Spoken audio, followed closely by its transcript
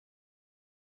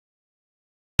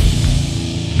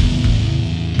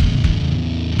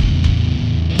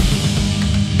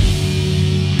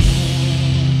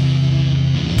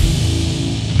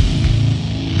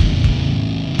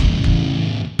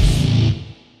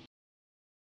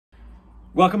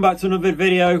Welcome back to another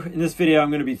video. In this video I'm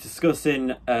going to be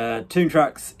discussing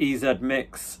Toontrack's EZ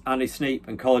Mix, Andy Sneap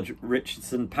and Colin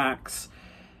Richardson packs.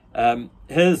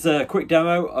 Here's a quick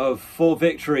demo of For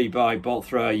Victory by Bolt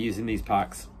Thrower using these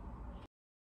packs.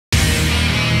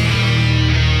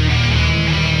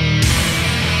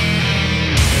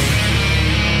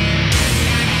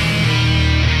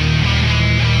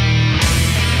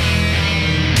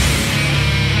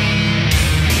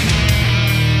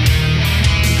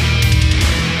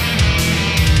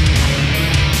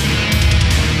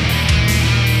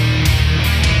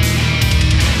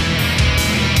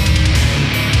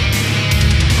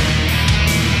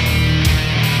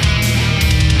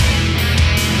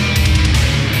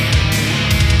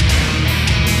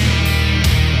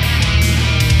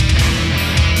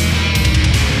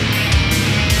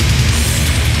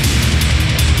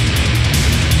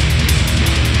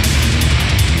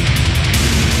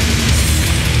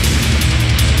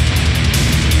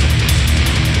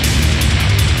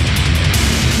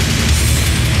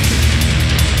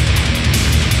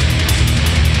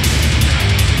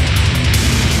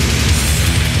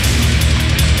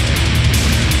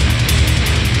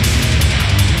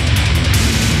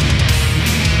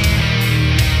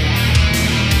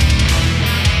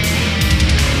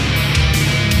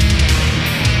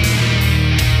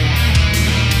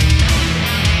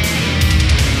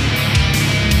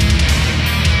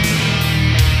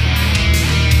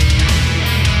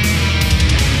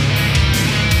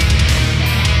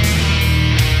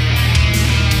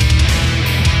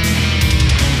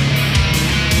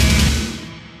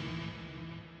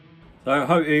 So I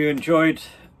hope you enjoyed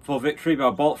For Victory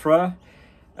by Bolt Thrower.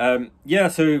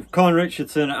 So Colin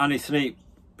Richardson and Andy Sneap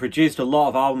produced a lot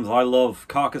of albums I love.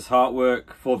 Carcass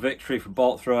Heartwork, For Victory for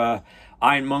Bolt Thrower,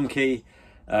 Iron Monkey,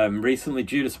 recently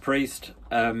Judas Priest.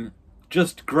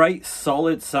 Just great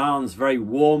solid sounds, very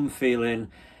warm feeling,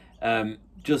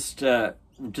 just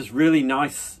really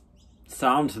nice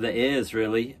sound to the ears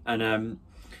really, and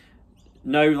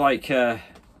no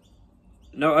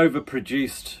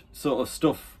overproduced sort of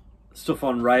stuff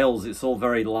on rails. It's all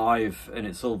very live and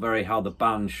it's all very how the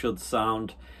band should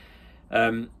sound.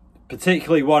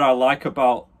 Particularly what I like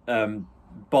about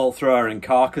Bolt Thrower and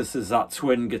Carcass is that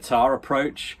twin guitar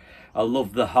approach. I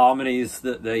love the harmonies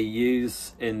that they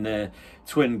use in the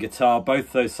twin guitar.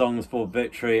 Both those songs, For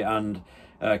Victory and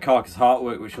Carcass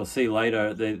Heartwork, which we'll see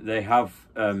later, they have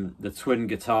the twin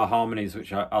guitar harmonies,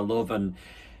 which I love. And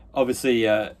obviously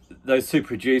those two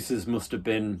producers must have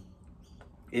been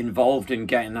involved in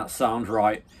getting that sound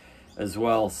right as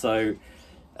well. So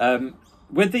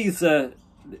with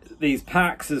these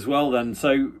packs as well then,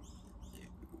 so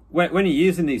when you're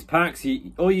using these packs,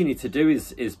 all you need to do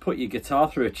is put your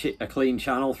guitar through a clean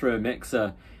channel through a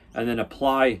mixer and then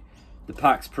apply the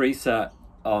pack's preset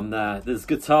on there. There's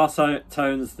guitar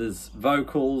tones, there's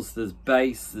vocals, there's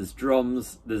bass, there's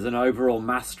drums, there's an overall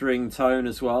mastering tone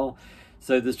as well.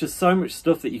 So there's just so much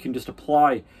stuff that you can just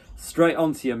apply straight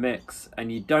onto your mix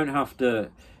and you don't have to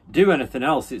do anything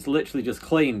else. It's literally just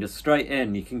clean, just straight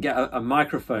in. You can get a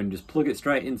microphone, just plug it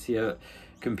straight into your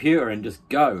computer and just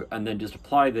go, and then just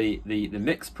apply the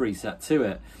mix preset to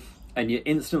it, and you're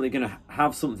instantly going to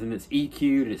have something that's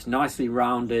EQ'd, it's nicely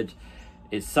rounded,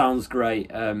 it sounds great.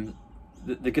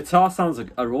 The guitar sounds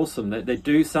are awesome. They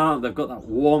do sound, they've got that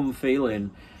warm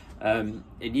feeling. And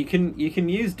you can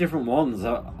use different ones.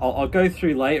 I'll go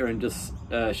through later and just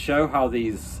show how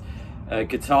these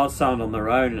guitars sound on their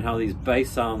own and how these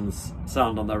bass sounds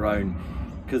sound on their own,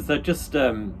 because they're just they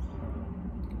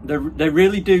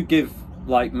really do give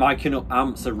like miking up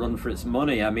amps a run for its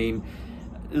money. I mean,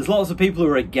 there's lots of people who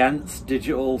are against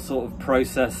digital sort of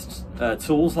processed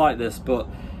tools like this, but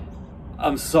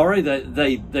I'm sorry that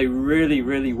they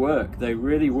really work. They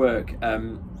really work.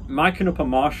 Miking up a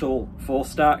Marshall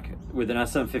 4-stack with an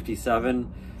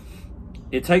SM57,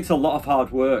 it takes a lot of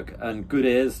hard work and good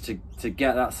ears to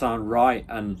get that sound right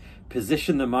and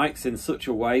position the mics in such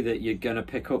a way that you're going to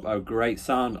pick up a great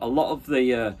sound. A lot of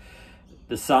the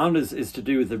sound is to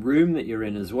do with the room that you're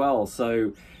in as well.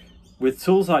 So with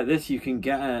tools like this, you can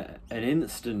get an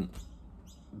instant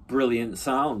brilliant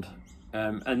sound.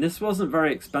 And this wasn't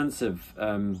very expensive.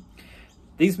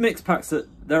 These mix packs,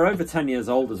 they're over 10 years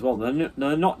old as well. They're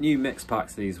not new mix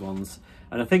packs, these ones.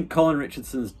 And I think Colin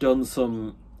Richardson's done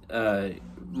some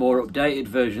more updated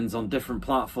versions on different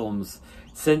platforms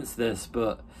since this.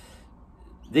 But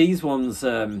these ones,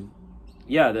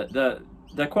 yeah,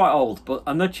 they're quite old,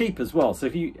 and they're cheap as well. So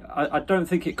if I don't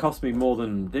think it cost me more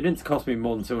than, they didn't cost me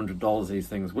more than $200, these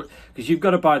things. Because you've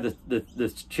got to buy the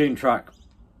Toontrack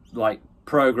like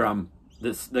program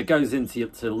that goes into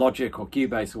Logic or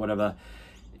Cubase or whatever.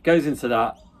 It goes into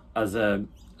that as a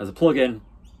as a plugin,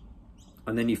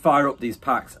 and then you fire up these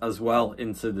packs as well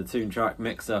into the Toontrack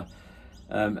mixer,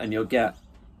 and you'll get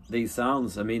these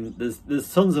sounds. I mean,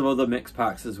 there's tons of other mix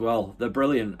packs as well. They're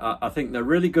brilliant. I think they're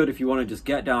really good if you want to just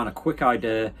get down a quick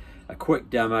idea, a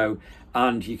quick demo,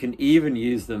 and you can even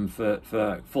use them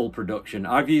for full production.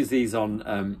 I've used these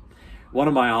on one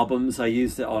of my albums. I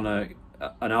used it on an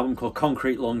album called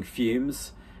Concrete Lung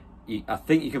Fumes. I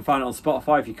think you can find it on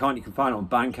Spotify. If you can't, you can find it on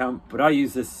Bandcamp, but I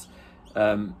use this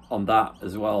on that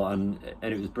as well, and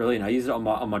it was brilliant. I use it on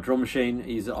my drum machine, I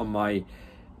use it on my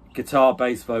guitar,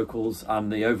 bass, vocals,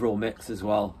 and the overall mix as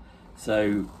well.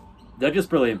 So they're just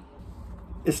brilliant.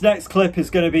 This next clip is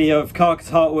going to be of Carcass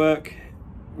artwork,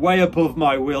 way above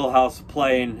my wheelhouse of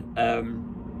playing.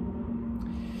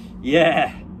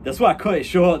 Yeah, that's why I cut it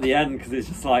short at the end, because it's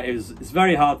just like it's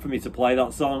very hard for me to play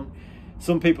that song.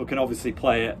 Some people can obviously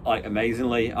play it like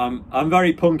amazingly. I'm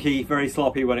very punky, very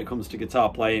sloppy when it comes to guitar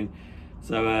playing.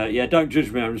 So yeah, don't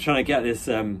judge me. I'm just trying to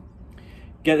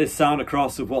get this sound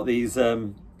across of what these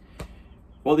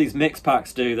mix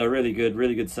packs do. They're really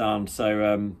good sound.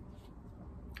 So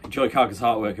enjoy Carcass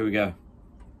artwork. Here we go.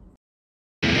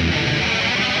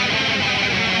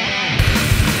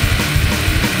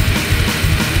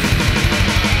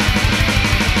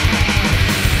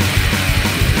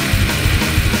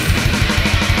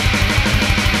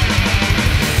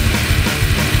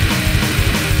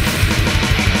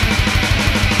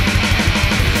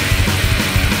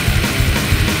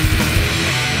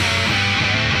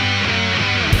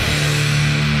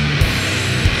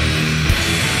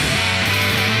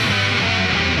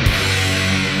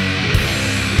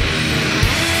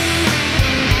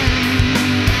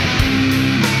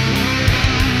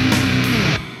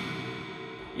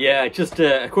 Yeah, just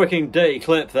a quick and dirty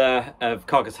clip there of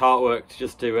Carcass artwork,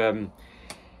 just to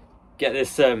get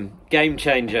this Game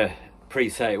Changer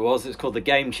preset. It's called the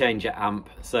Game Changer amp.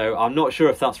 So I'm not sure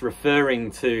if that's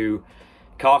referring to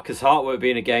Carcass artwork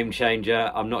being a game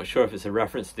changer. I'm not sure if it's a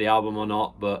reference to the album or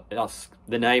not, but that's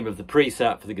the name of the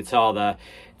preset for the guitar there.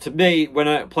 To me, when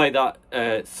I play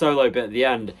that solo bit at the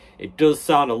end, it does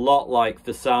sound a lot like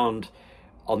the sound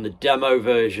on the demo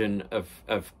version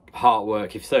of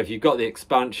Heartwork. If you've got the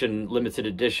expansion limited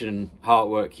edition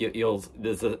Heartwork,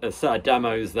 there's a set of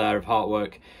demos there of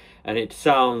Heartwork, and it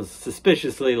sounds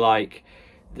suspiciously like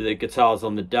the guitars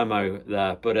on the demo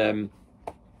there. But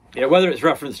yeah, whether it's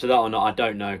reference to that or not, I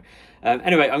don't know.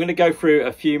 Anyway, I'm going to go through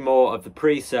a few more of the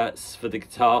presets for the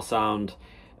guitar sound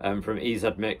from EZ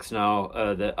Mix now,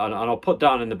 and I'll put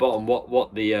down in the bottom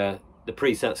what the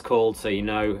preset's called, so you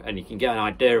know, and you can get an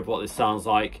idea of what this sounds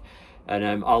like.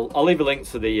 And I'll leave a link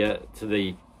to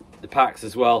the packs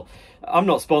as well. I'm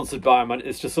not sponsored by them.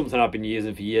 It's just something I've been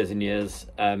using for years and years,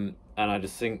 and I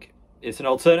just think it's an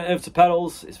alternative to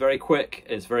pedals. It's very quick.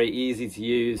 It's very easy to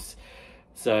use.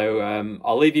 So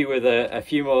I'll leave you with a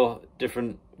few more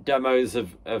different demos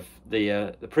of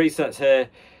the presets here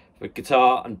for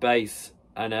guitar and bass,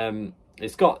 and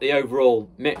it's got the overall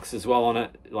mix as well on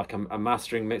it, like a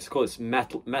mastering mix. I call it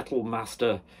Metal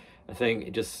Master. I think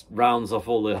it just rounds off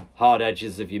all the hard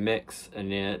edges of your mix and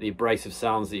the abrasive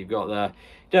sounds that you've got there.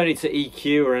 You don't need to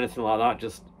EQ or anything like that.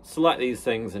 Just select these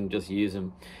things and just use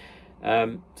them.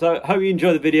 So I hope you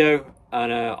enjoy the video,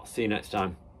 and I'll see you next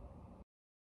time.